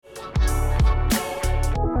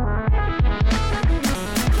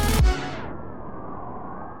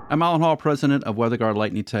I'm Alan Hall, president of WeatherGuard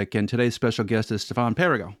Lightning Tech, and today's special guest is Stefan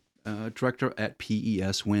Perigo, director at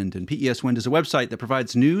PES Wind. And PES Wind is a website that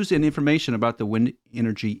provides news and information about the wind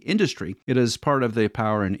energy industry. It is part of the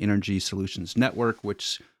Power and Energy Solutions Network,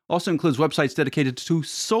 which also includes websites dedicated to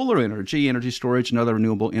solar energy, energy storage, and other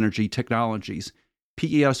renewable energy technologies.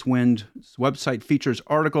 PES Wind's website features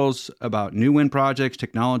articles about new wind projects,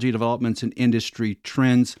 technology developments, and industry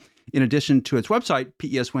trends. In addition to its website,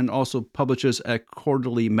 PES Wind also publishes a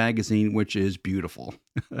quarterly magazine, which is beautiful.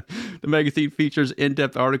 The magazine features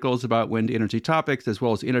in-depth articles about wind energy topics, as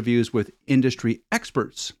well as interviews with industry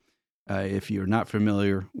experts. If you're not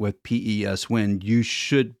familiar with PES Wind, you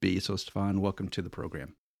should be. So, Stefan, welcome to the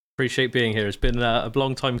program. Appreciate being here. It's been a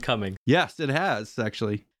long time coming. Yes, it has,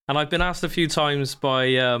 actually. And I've been asked a few times by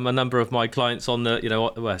a number of my clients on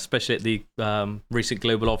the, especially at the recent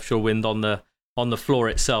Global Offshore Wind on the floor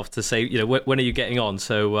itself, to say, when are you getting on?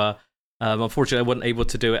 So unfortunately, I wasn't able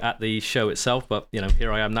to do it at the show itself, but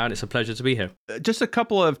here I am now, and it's a pleasure to be here. Just a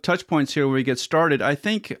couple of touch points here when we get started. I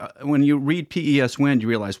think when you read PES Wind, you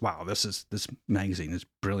realize, wow, this magazine is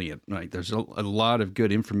brilliant. Right? There's a lot of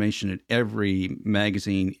good information in every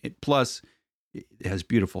magazine. Plus, it has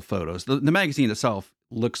beautiful photos. The magazine itself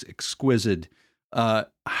looks exquisite.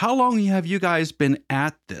 How long have you guys been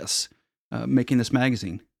at this, making this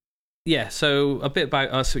magazine? Yeah, so a bit about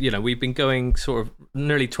us. We've been going sort of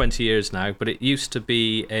nearly 20 years now, but it used to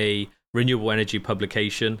be a renewable energy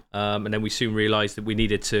publication, and then we soon realized that we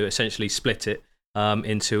needed to essentially split it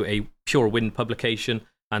into a pure wind publication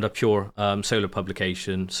and a pure solar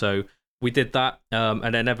publication. So we did that,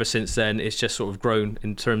 and then ever since then, it's just sort of grown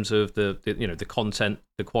in terms of the content,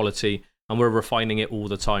 the quality, and we're refining it all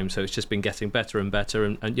the time. So it's just been getting better and better,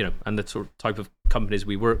 and the sort of type of companies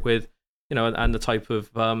we work with, and the type of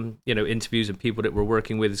interviews and people that we're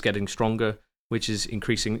working with is getting stronger, which is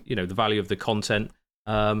increasing the value of the content.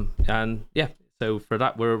 So for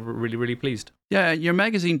that, we're really, really pleased. Yeah, your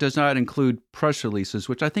magazine does not include press releases,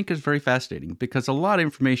 which I think is very fascinating, because a lot of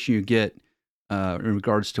information you get in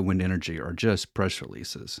regards to wind energy are just press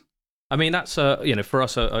releases. I mean, that's for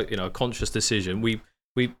us a conscious decision.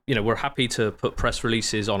 We're happy to put press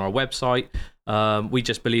releases on our website. We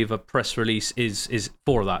just believe a press release is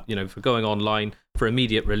for that, for going online, for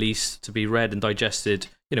immediate release to be read and digested,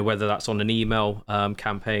 whether that's on an email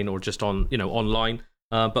campaign or just on, online.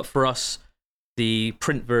 But for us, the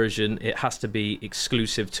print version, it has to be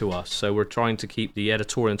exclusive to us. So we're trying to keep the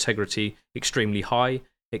editorial integrity extremely high.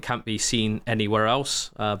 It can't be seen anywhere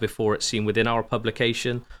else before it's seen within our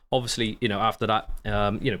publication. Obviously, after that,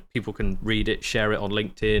 people can read it, share it on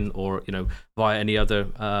LinkedIn or, via any other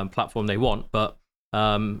platform they want. But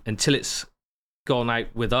until it's gone out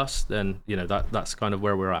with us, then, that's kind of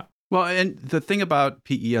where we're at. Well, and the thing about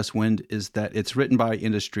PES Wind is that it's written by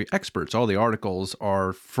industry experts. All the articles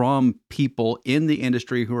are from people in the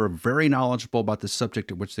industry who are very knowledgeable about the subject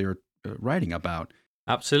at which they're writing about.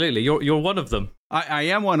 Absolutely. You're one of them. I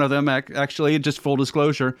am one of them, actually, just full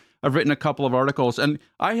disclosure. I've written a couple of articles, and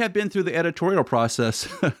I have been through the editorial process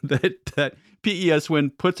that PES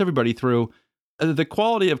Wind puts everybody through. The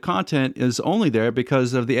quality of content is only there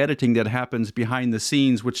because of the editing that happens behind the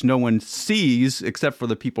scenes, which no one sees except for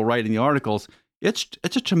the people writing the articles. It's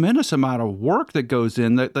a tremendous amount of work that goes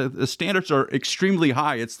in. The standards are extremely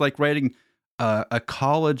high. It's like writing a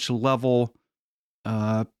college-level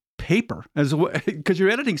paper, because your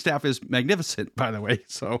editing staff is magnificent, by the way.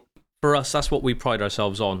 So for us, that's what we pride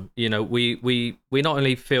ourselves on. We not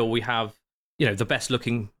only feel we have the best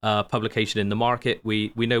looking publication in the market.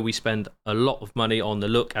 We know we spend a lot of money on the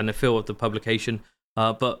look and the feel of the publication,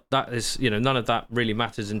 but that is none of that really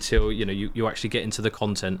matters until you actually get into the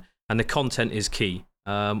content, and the content is key.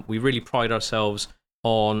 We really pride ourselves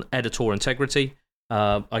on editorial integrity.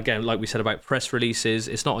 Again, like we said about press releases,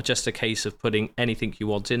 it's not just a case of putting anything you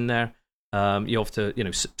want in there. You have to,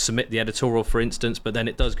 submit the editorial, for instance, but then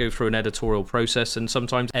it does go through an editorial process, and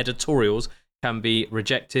sometimes editorials can be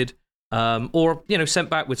rejected or sent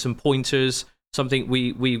back with some pointers. Something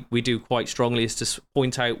we do quite strongly is to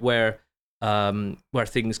point out where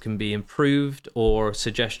things can be improved or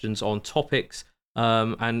suggestions on topics.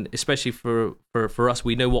 And especially for us,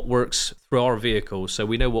 we know what works through our vehicles. So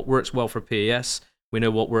we know what works well for PES. We know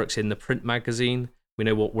what works in the print magazine. We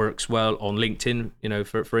know what works well on LinkedIn,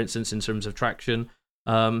 for instance, in terms of traction.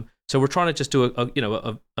 So we're trying to just do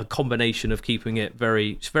a combination of keeping it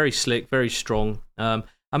very, very slick, very strong. And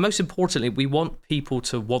most importantly, we want people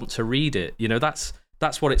to want to read it. That's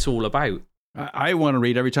what it's all about. I want to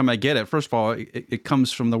read every time I get it. First of all, it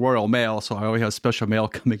comes from the Royal Mail, so I always have special mail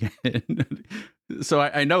coming in. So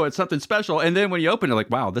I know it's something special. And then when you open it, like,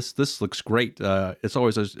 wow, this looks great. It's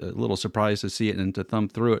always a little surprise to see it and to thumb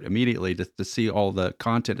through it immediately to see all the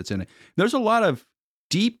content that's in it. There's a lot of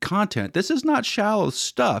deep content. This is not shallow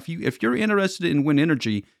stuff. If you're interested in wind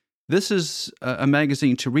energy, this is a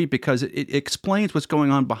magazine to read because it explains what's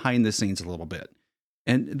going on behind the scenes a little bit.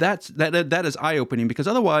 And that is eye-opening because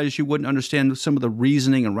otherwise you wouldn't understand some of the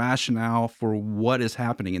reasoning and rationale for what is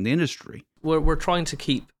happening in the industry. We're trying to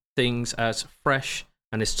keep things as fresh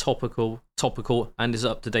and as topical and as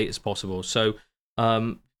up to date as possible. So,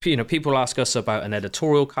 people ask us about an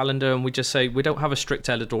editorial calendar, and we just say we don't have a strict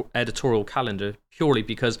editorial calendar purely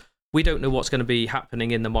because we don't know what's going to be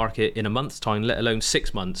happening in the market in a month's time, let alone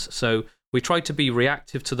 6 months. So we try to be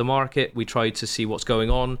reactive to the market. We try to see what's going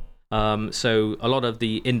on. So a lot of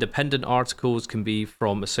the independent articles can be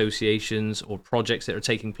from associations or projects that are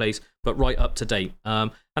taking place, but right up to date.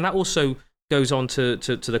 And that also goes on to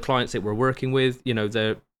the clients that we're working with.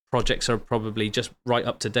 Their projects are probably just right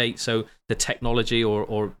up to date. So the technology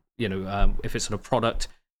or if it's on a product,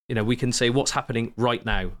 we can say what's happening right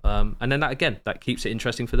now. And then that keeps it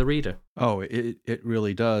interesting for the reader. Oh, it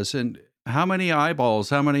really does. And how many eyeballs,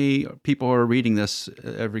 how many people are reading this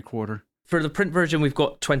every quarter? For the print version, we've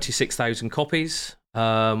got 26,000 copies.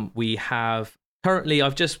 We have currently,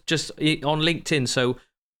 I've just on LinkedIn. So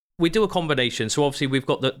we do a combination. So obviously we've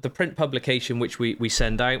got the print publication, which we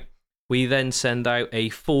send out. We then send out a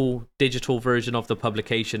full digital version of the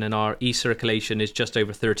publication, and our e-circulation is just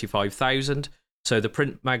over 35,000. So the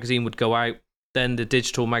print magazine would go out, then the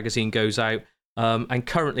digital magazine goes out. And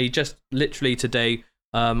currently, just literally today,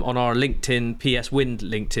 on our LinkedIn, PES Wind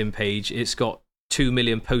LinkedIn page, it's got 2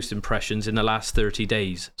 million post impressions in the last 30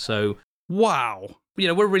 days. So, wow.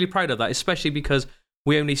 We're really proud of that, especially because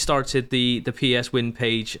we only started the PES Wind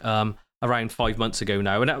page around 5 months ago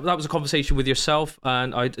now. And that was a conversation with yourself,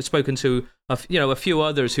 and I'd spoken to a few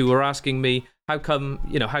others who were asking me, how come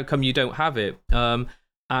you don't have it?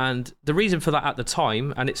 And the reason for that at the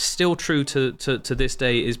time, and it's still true to this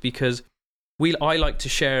day, is because I like to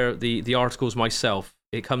share the articles myself.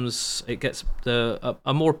 It gets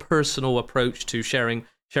a more personal approach to sharing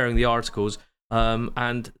the articles,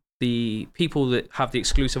 and the people that have the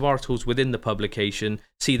exclusive articles within the publication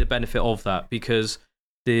see the benefit of that, because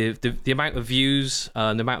the amount of views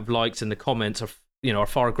and the amount of likes and the comments are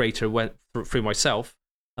far greater through myself,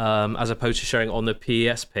 as opposed to sharing on the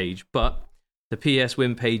PES page. But the PES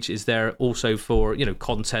Win page is there also for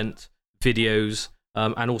content, videos,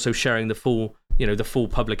 and also sharing the full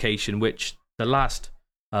publication, which the last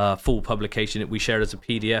full publication that we shared as a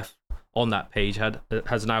PDF on that page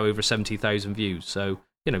has now over 70,000 views. So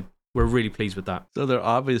we're really pleased with that. So there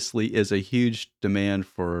obviously is a huge demand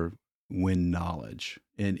for wind knowledge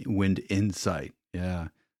and wind insight. Yeah,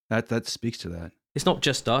 that speaks to that. It's not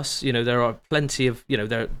just us. There are plenty of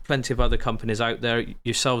other companies out there.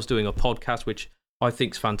 Yourselves doing a podcast, which I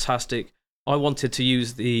think is fantastic. I wanted to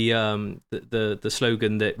use the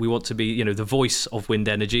slogan that we want to be, the voice of wind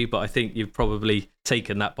energy, but I think you've probably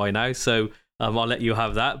taken that by now. So I'll let you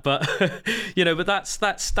have that. But but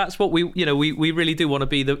that's what we really do want to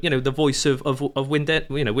be, the voice of wind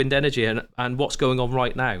energy and what's going on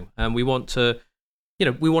right now. And we want to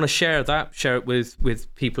share it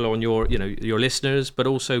with people on your listeners, but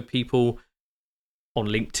also people on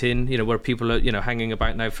LinkedIn, where people are, hanging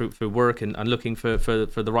about now for work and looking for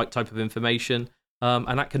the right type of information.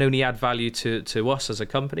 And that can only add value to us as a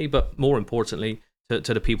company, but more importantly,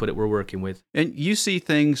 to the people that we're working with. And you see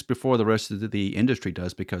things before the rest of the industry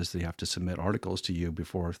does, because they have to submit articles to you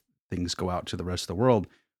before things go out to the rest of the world.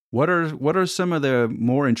 What are some of the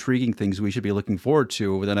more intriguing things we should be looking forward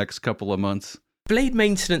to over the next couple of months? Blade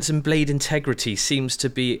maintenance and blade integrity seems to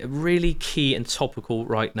be really key and topical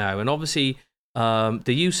right now. And obviously, the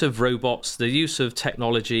use of robots, the use of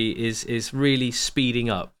technology is really speeding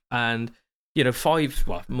up. And,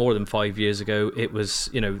 more than 5 years ago, it was,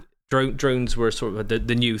 drones were sort of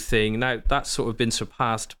the new thing. Now that's sort of been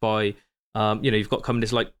surpassed by, you've got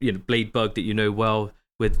companies like, Blade Bug that well,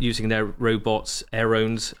 with using their robots,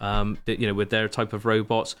 Aerones, with their type of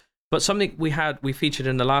robots. But something we featured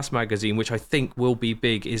in the last magazine, which I think will be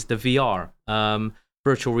big, is the VR,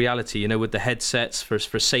 virtual reality, with the headsets for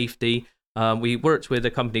safety. We worked with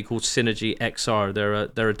a company called Synergy XR.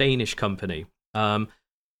 They're a Danish company.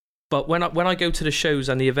 But when I go to the shows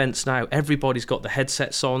and the events now, everybody's got the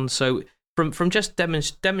headsets on. So from just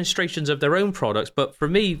demonstrations of their own products, but for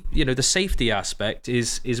me, the safety aspect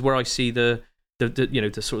is where I see the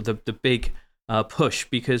sort of the big push,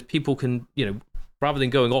 because people can, rather than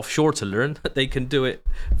going offshore to learn, they can do it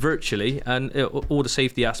virtually, and all the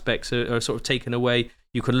safety aspects are sort of taken away.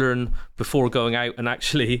 you can learn before going out and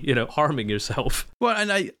actually, harming yourself. Well,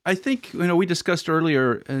 and I think, we discussed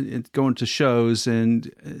earlier going to shows,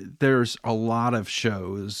 and there's a lot of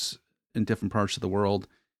shows in different parts of the world.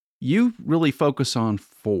 You really focus on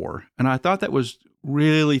 4. And I thought that was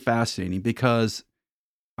really fascinating because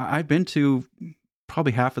I've been to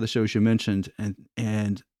probably half of the shows you mentioned,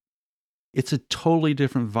 and it's a totally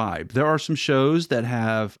different vibe. There are some shows that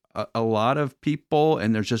have a lot of people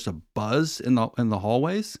and there's just a buzz in the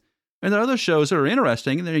hallways. And there are other shows that are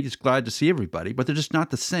interesting and they're just glad to see everybody, but they're just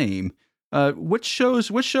not the same. Which shows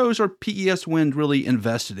are PES Wind really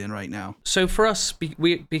invested in right now? So for us,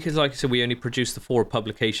 because like I said, we only produce the 4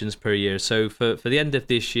 publications per year. So for the end of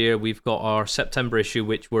this year, we've got our September issue,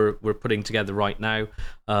 which we're putting together right now,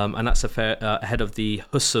 and that's ahead of the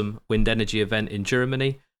Husum Wind Energy event in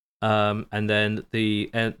Germany. And then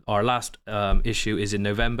our last issue is in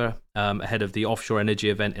November, ahead of the offshore energy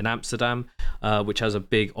event in Amsterdam, which has a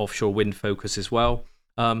big offshore wind focus as well.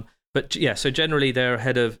 But yeah, so generally they're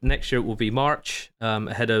ahead of, next year it will be March,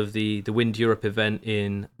 ahead of the Wind Europe event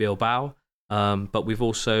in Bilbao. But we've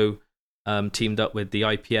also teamed up with the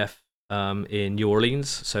IPF in New Orleans.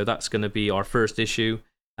 So that's going to be our first issue.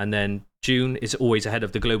 And then June is always ahead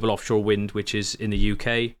of the Global Offshore Wind, which is in the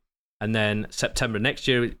UK. And then September next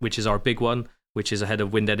year, which is our big one, which is ahead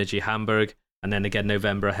of Wind Energy Hamburg. And then again,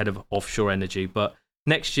 November ahead of offshore energy. But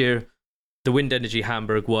next year, the Wind Energy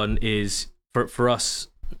Hamburg one is, for us,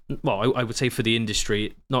 well, I would say for the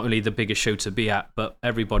industry, not only the biggest show to be at, but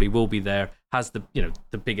everybody will be there, has the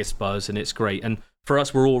biggest buzz, and it's great. And for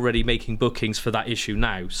us, we're already making bookings for that issue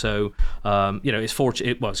now. So, it's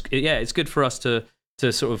fortunate. It's good for us to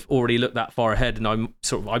sort of already look that far ahead. And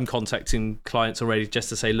I'm contacting clients already just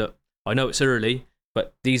to say, look, I know it's early,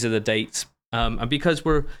 but these are the dates. And because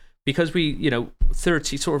we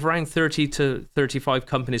 30 sort of around 30 to 35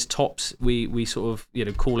 companies tops, we sort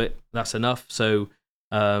of call it that's enough. So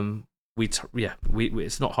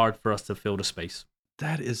it's not hard for us to fill the space.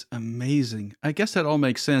 That is amazing. I guess that all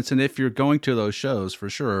makes sense. And if you're going to those shows, for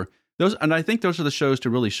sure, and I think those are the shows to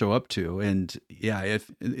really show up to. And yeah, if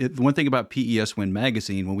one thing about PES Wind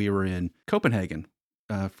magazine, when we were in Copenhagen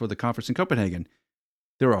for the conference in Copenhagen,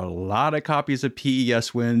 there are a lot of copies of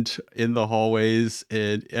PES Wind in the hallways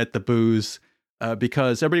and at the booths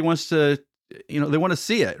because everybody wants to, they want to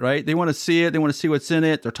see it, right? They want to see it. They want to see what's in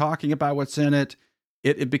it. They're talking about what's in it.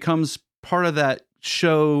 It becomes part of that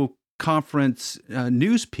show conference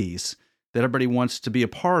news piece that everybody wants to be a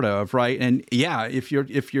part of, right? And yeah, if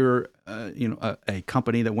you're a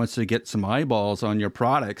company that wants to get some eyeballs on your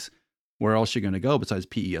products, where else are you going to go besides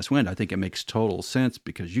PES Wind? I think it makes total sense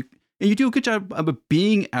because you do a good job of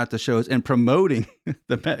being at the shows and promoting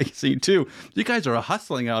the magazine too. You guys are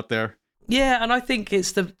hustling out there. Yeah, and I think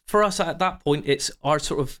it's for us at that point, it's our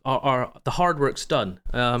sort of the hard work's done,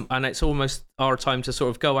 and it's almost our time to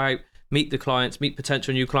sort of go out, meet the clients, meet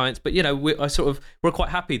potential new clients. But we're quite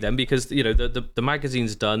happy then because the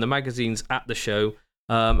magazine's done, the magazine's at the show,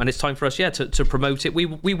 and it's time for us to promote it.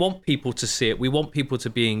 We want people to see it, we want people to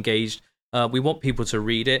be engaged, we want people to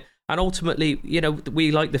read it, and ultimately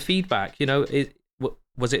we like the feedback.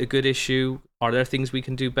 Was it a good issue? Are there things we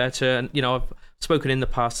can do better? And I've spoken in the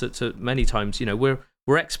past to many times.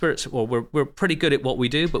 We're experts, or we're pretty good at what we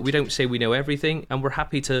do, but we don't say we know everything. And we're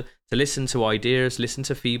happy to listen to ideas, listen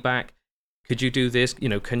to feedback. Could you do this?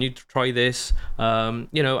 Can you try this? And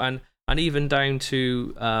even down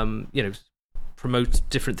to promote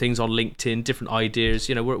different things on LinkedIn, different ideas.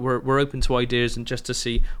 We're open to ideas and just to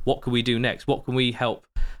see what can we do next. What can we help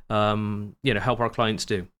help our clients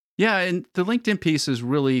do. Yeah, and the LinkedIn piece is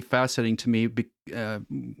really fascinating to me.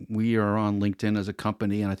 We are on LinkedIn as a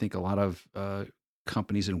company, and I think a lot of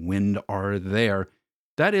companies in wind are there.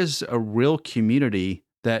 That is a real community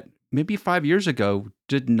that maybe 5 years ago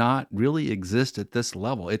did not really exist at this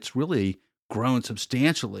level. It's really grown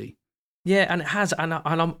substantially. Yeah, and it has, and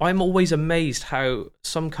I'm always amazed how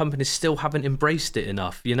some companies still haven't embraced it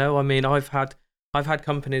enough. I've had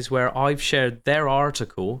companies where I've shared their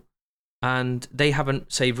article, and they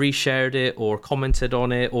haven't, say, reshared it or commented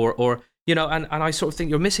on it, or and I sort of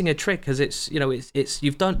think you're missing a trick because it's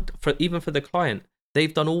you've done even for the client,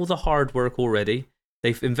 they've done all the hard work already.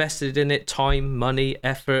 They've invested in it, time, money,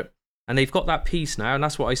 effort, and they've got that piece now. And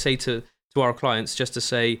that's what I say to our clients, just to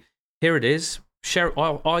say, here it is. Share.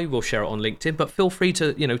 I will share it on LinkedIn, but feel free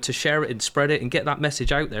to to share it and spread it and get that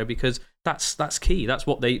message out there because that's key. That's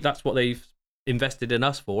what they've invested in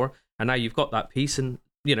us for, and now you've got that piece and.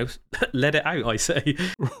 Let it out, I say.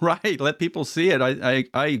 Right, let people see it.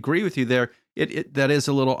 I agree with you there. That is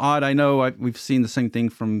a little odd. I know we've seen the same thing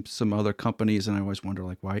from some other companies, and I always wonder,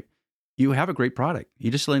 like, why you have a great product.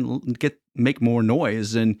 You just make more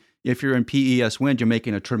noise. And if you're in PES Wind, you're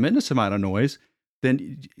making a tremendous amount of noise,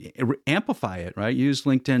 then amplify it, right? Use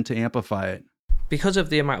LinkedIn to amplify it. Because of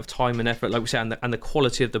the amount of time and effort, like we said, and the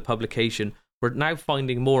quality of the publication, we're now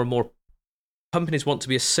finding more and more companies want to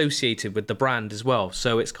be associated with the brand as well.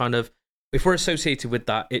 So it's kind of, if we're associated with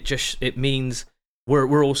that, it means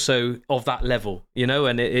we're also of that level,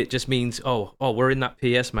 and it just means, we're in that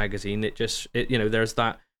PES magazine. There's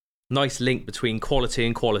that nice link between quality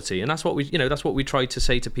and quality. And that's what we try to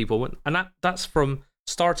say to people. And that's from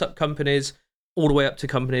startup companies all the way up to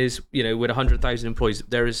companies, with 100,000 employees.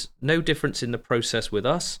 There is no difference in the process with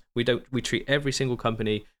us. We treat every single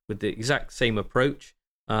company with the exact same approach.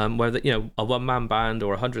 Whether a one-man band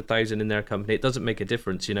or 100,000 in their company, it doesn't make a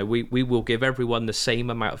difference. We will give everyone the same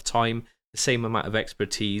amount of time, the same amount of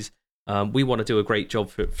expertise. We want to do a great job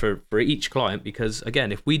for each client, because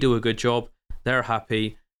again, if we do a good job, they're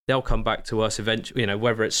happy. They'll come back to us eventually,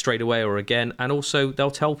 whether it's straight away or again, and also they'll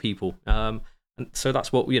tell people. And so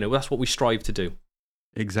that's what we strive to do.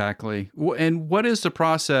 Exactly. And what is the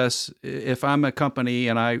process if I'm a company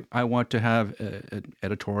and I want to have an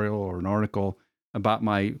editorial or an article about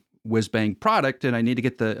my whiz-bang product, and I need to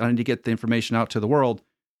get the information out to the world?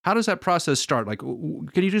 How does that process start? Like,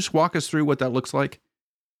 can you just walk us through what that looks like?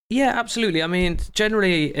 Yeah, absolutely. I mean,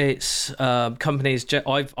 generally, it's companies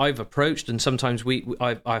I've approached, and sometimes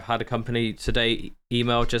I've had a company today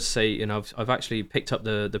email just say, I've actually picked up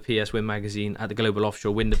the PES Wind magazine at the Global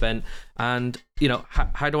Offshore Wind event, and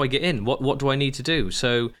how do I get in? What do I need to do?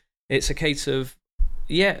 So it's a case of,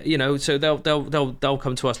 so they'll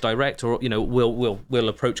come to us direct, or we'll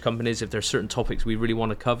approach companies if there's certain topics we really want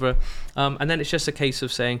to cover, and then it's just a case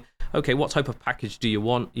of saying, okay, what type of package do you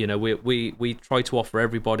want? We try to offer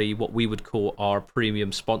everybody what we would call our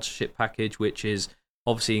premium sponsorship package, which is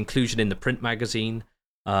obviously inclusion in the print magazine,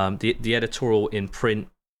 the editorial in print,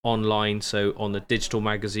 online, so on the digital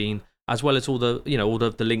magazine, as well as all the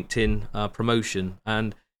LinkedIn promotion,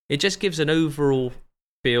 and it just gives an overall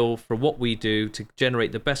feel for what we do to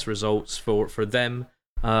generate the best results for them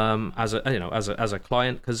as a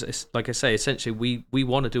client, because it's like I say, essentially we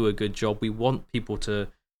want to do a good job. We want people to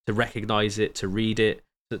recognize it, to read it,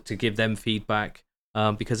 to give them feedback,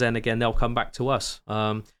 because then again they'll come back to us.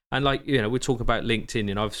 And like we talk about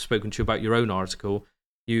LinkedIn. I've spoken to you about your own article.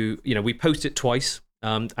 We post it twice,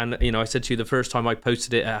 and I said to you the first time I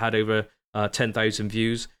posted it had over 10,000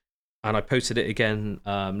 views. And I posted it again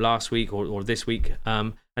last week or this week,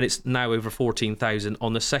 and it's now over 14,000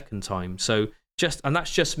 on the second time. So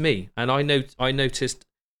that's just me. And I noticed,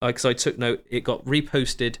 because I took note, it got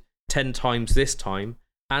reposted 10 times this time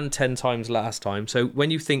and 10 times last time. So when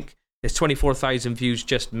you think it's 24,000 views,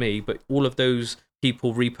 just me, but all of those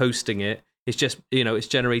people reposting it, it's just it's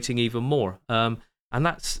generating even more. And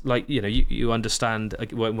that's like you understand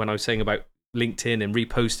when I was saying about LinkedIn and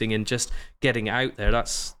reposting and just getting it out there,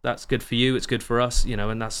 that's good for you, it's good for us,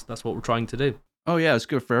 and that's what we're trying to do. Oh yeah, it's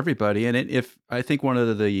good for everybody. And if I think one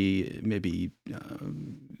of the maybe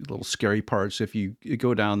little scary parts, if you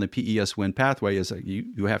go down the PES Win pathway, is that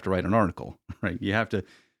you have to write an article, right? You have to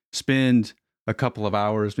spend a couple of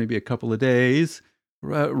hours, maybe a couple of days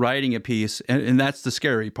writing a piece, and that's the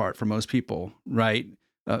scary part for most people, right?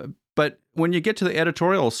 But when you get to the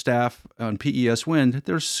editorial staff on PES Wind,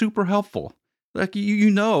 they're super helpful. Like you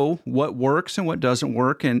know what works and what doesn't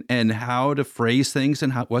work, and how to phrase things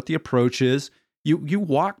and what the approach is. You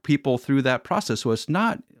walk people through that process, so it's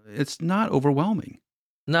not overwhelming.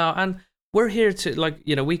 No, and we're here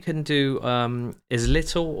to we can do as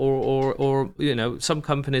little or some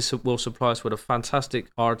companies will supply us with a fantastic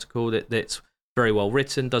article that's very well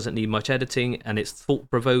written, doesn't need much editing, and it's thought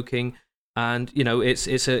provoking. And it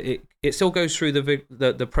still goes through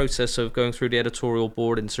the process of going through the editorial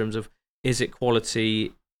board in terms of, is it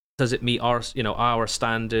quality? Does it meet our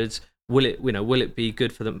standards? Will it be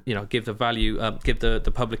good for them? Give the value, give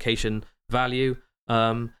the publication value.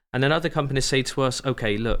 And then other companies say to us,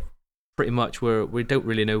 okay, look, pretty much we don't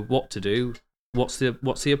really know what to do. What's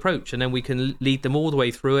the approach? And then we can lead them all the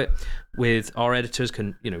way through it. With our editors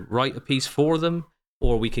can write a piece for them,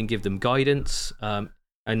 or we can give them guidance.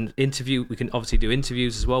 And we can obviously do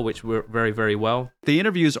interviews as well, which work very, very well. The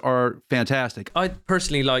interviews are fantastic. I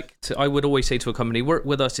personally I would always say to a company, work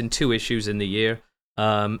with us in 2 issues in the year,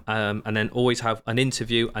 and then always have an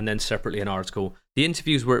interview and then separately an article. The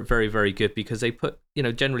interviews work very, very good because they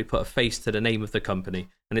generally put a face to the name of the company.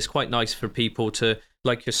 And it's quite nice for people to,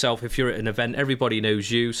 like yourself, if you're at an event, everybody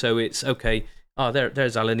knows you. So it's okay. Oh,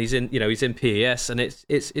 there's Alan. He's in PES, and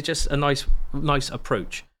it's just a nice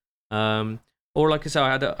approach. Or like I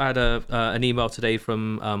said, I had an email today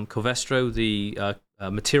from Covestro, the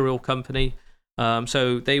material company.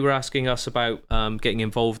 So they were asking us about getting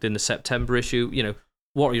involved in the September issue.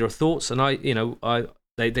 What are your thoughts? And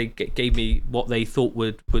they gave me what they thought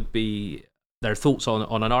would be their thoughts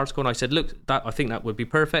on an article, and I said, look, I think that would be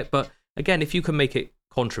perfect. But again, if you can make it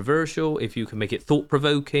controversial, if you can make it thought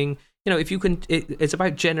provoking, if you can, it's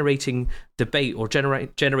about generating debate or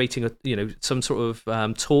generating some sort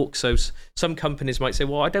of talk. So some companies might say,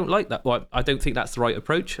 well, I don't like that. Well, I don't think that's the right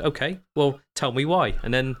approach. Okay, well, tell me why,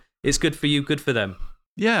 and then it's good for you, good for them.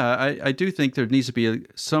 Yeah, I do think there needs to be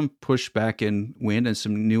some pushback in wind and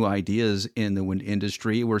some new ideas in the wind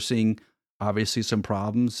industry. We're seeing obviously some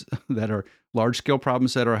problems that are large-scale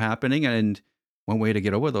problems that are happening, and one way to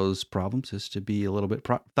get over those problems is to be a little bit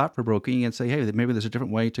thought-provoking and say, hey, maybe there's a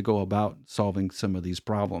different way to go about solving some of these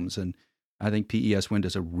problems. And I think PES Wind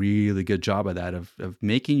does a really good job of that, of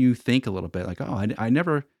making you think a little bit like, oh, I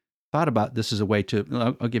never thought about this as a way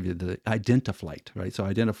to, I'll give you the Identiflight, right? So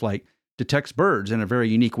Identiflight detects birds in a very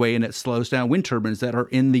unique way, and it slows down wind turbines that are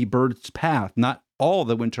in the bird's path. Not all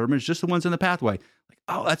the wind turbines, just the ones in the pathway. Like,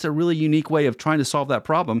 oh, that's a really unique way of trying to solve that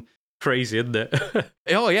problem. Crazy, isn't it?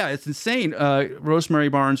 Oh, yeah, it's insane. Rosemary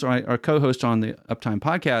Barnes, our co-host on the Uptime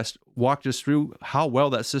podcast, walked us through how well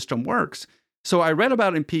that system works. So I read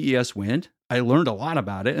about it in PES Wind. I learned a lot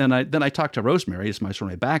about it. And then I talked to Rosemary, as my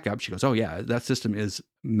sort of backup. She goes, oh, yeah, that system is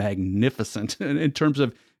magnificent in terms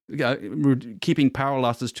of keeping power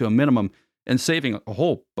losses to a minimum and saving a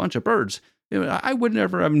whole bunch of birds. I would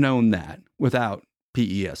never have known that without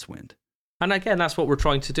PES Wind. And again, that's what we're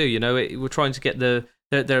trying to do. We're trying to get there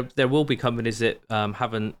will be companies that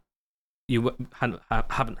haven't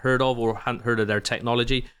heard of or hadn't heard of their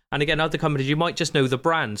technology. And again, other companies, you might just know the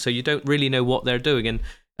brand, so you don't really know what they're doing. And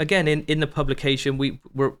again, in the publication,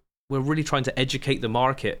 we're really trying to educate the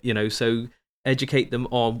market, so educate them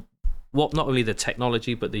on what, not only the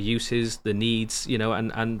technology, but the uses, the needs,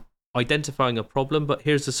 and identifying a problem, but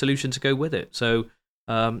here's the solution to go with it. So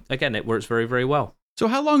again, it works very, very well. So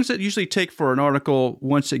how long does it usually take for an article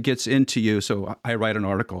once it gets into you? So I write an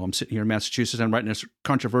article. I'm sitting here in Massachusetts. I'm writing this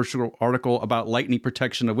controversial article about lightning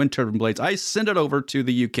protection of wind turbine blades. I send it over to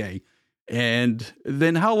the UK. And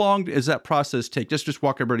then how long does that process take? Just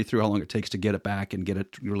walk everybody through how long it takes to get it back and get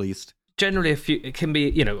it released. Generally, it can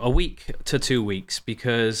be, a week to 2 weeks,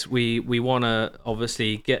 because we want to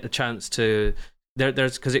obviously get a chance to...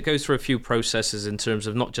 There's because it goes through a few processes in terms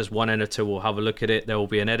of not just one editor will have a look at it. There will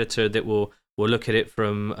be an editor that will look at it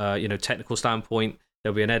from technical standpoint.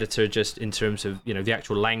 There'll be an editor just in terms of the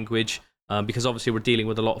actual language, because obviously we're dealing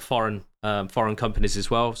with a lot of foreign companies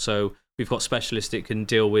as well. So we've got specialists that can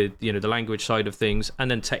deal with the language side of things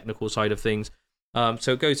and then technical side of things.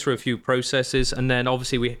 So it goes through a few processes, and then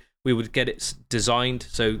obviously we would get it designed,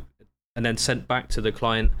 and then sent back to the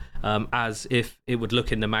client as if it would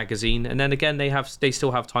look in the magazine. And then again, they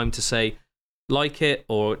still have time to say, like it,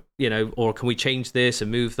 or can we change this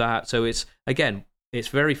and move that? So it's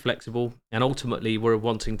very flexible, and ultimately we're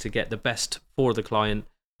wanting to get the best for the client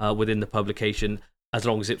within the publication, as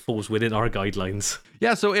long as it falls within our guidelines.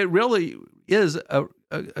 Yeah, so it really is a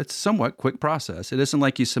somewhat quick process. It isn't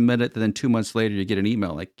like you submit it, and then 2 months later you get an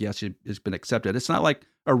email like, yes, it's been accepted. It's not like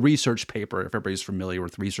a research paper, if everybody's familiar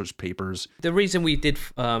with research papers. The reason we did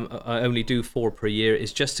only do 4 per year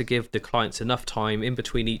is just to give the clients enough time in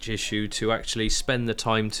between each issue to actually spend the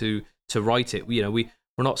time to write it. We're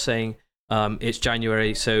not saying it's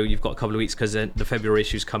January, so you've got a couple of weeks because then the February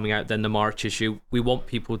issue is coming out, then the March issue. We want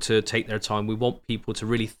people to take their time. We want people to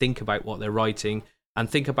really think about what they're writing and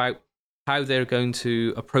think about how they're going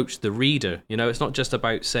to approach the reader. It's not just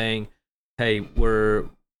about saying, hey, we're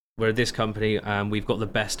this company and we've got the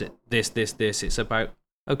best at this. It's about,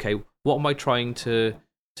 okay, what am I trying to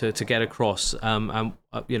get across? And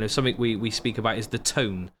something we speak about is the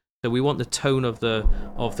tone. So we want the tone of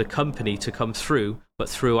the company to come through, but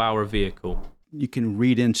through our vehicle. You can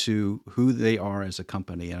read into who they are as a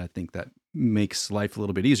company, and I think that makes life a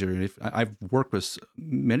little bit easier. I've worked with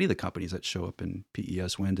many of the companies that show up in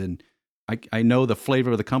PES Wind, and I know the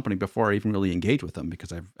flavor of the company before I even really engage with them,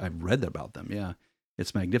 because I've read about them. Yeah,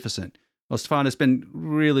 it's magnificent. Well, Stefan, it's been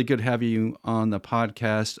really good having you on the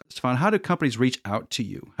podcast. Stefan, how do companies reach out to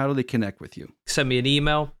you? How do they connect with you? Send me an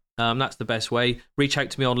email. That's the best way. Reach out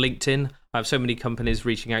to me on LinkedIn. I have so many companies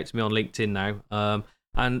reaching out to me on LinkedIn now.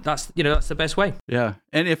 And that's the best way. Yeah.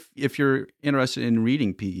 And if you're interested in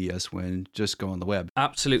reading PES Wind, just go on the web.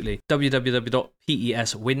 Absolutely.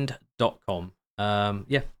 www.peswind.com.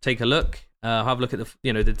 Take a look. Have a look at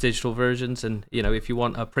the digital versions, and if you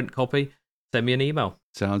want a print copy, send me an email.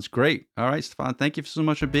 Sounds great. All right, Stefan, thank you so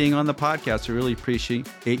much for being on the podcast. I really appreciate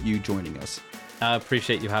you joining us. I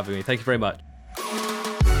appreciate you having me. Thank you very much.